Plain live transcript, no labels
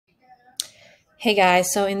Hey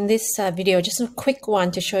guys, so in this video, just a quick one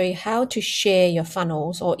to show you how to share your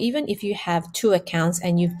funnels, or even if you have two accounts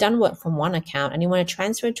and you've done work from one account and you want to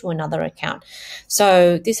transfer it to another account.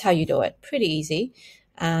 So this is how you do it. Pretty easy.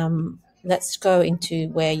 Let's go into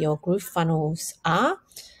where your GrooveFunnels are,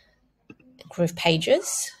 Groove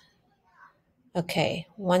pages. Okay,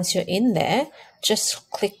 once you're in there, just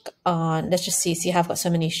click on, let's just see how I've got so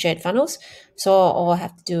many shared funnels. So all I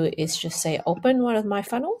have to do is just say open one of my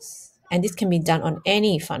funnels. And this can be done on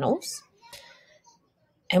any funnels.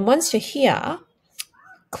 And once you're here,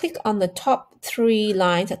 click on the top three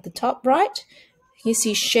lines at the top right. You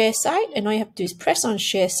see share site, and all you have to do is press on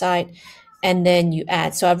share site and then you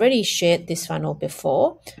add. So I've already shared this funnel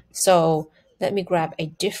before. So let me grab a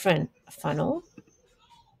different funnel.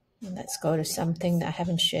 Let's go to something that I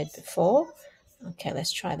haven't shared before. Okay,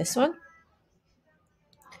 let's try this one.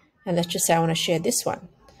 And let's just say I want to share this one.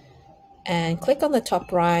 And click on the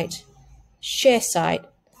top right, share site,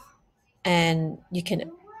 and you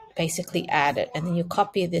can basically add it. And then you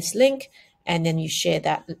copy this link and then you share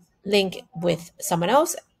that link with someone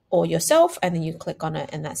else or yourself, and then you click on it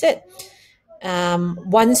and that's it.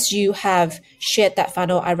 Once you have shared that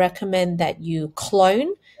funnel, I recommend that you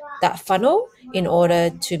clone that funnel in order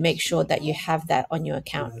to make sure that you have that on your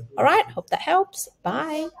account. All right, hope that helps.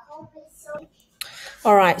 Bye.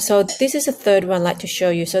 All right, so this is the third one I'd like to show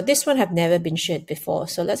you. So this one have never been shared before.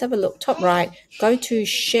 So let's have a look. Top right, go to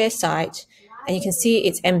share site, and you can see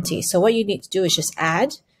it's empty. So what you need to do is just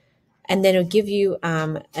add, and then it'll give you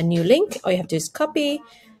a new link. All you have to do is copy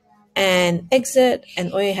and exit.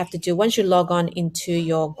 And all you have to do once you log on into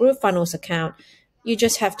your GrooveFunnels account, you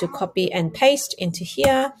just have to copy and paste into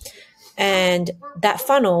here, and that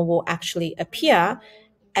funnel will actually appear.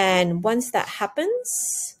 And once that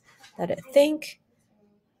happens, let it think.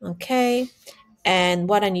 Okay, and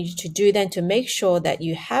what I need you to do then to make sure that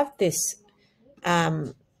you have this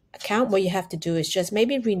account, what you have to do is just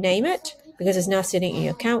maybe rename it, because it's now sitting in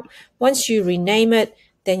your account. Once you rename it,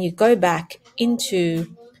 then you go back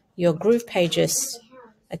into your Groove Pages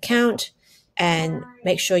account and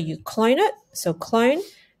make sure you clone it. So clone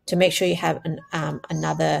to make sure you have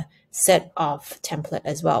another set of template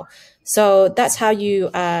as well. So that's how you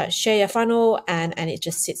share your funnel, and it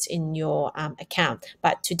just sits in your account.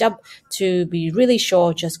 But to be really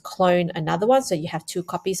sure, just clone another one so you have two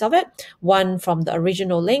copies of it, one from the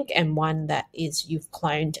original link and one that is you've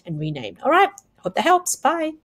cloned and renamed. All right, hope that helps. Bye.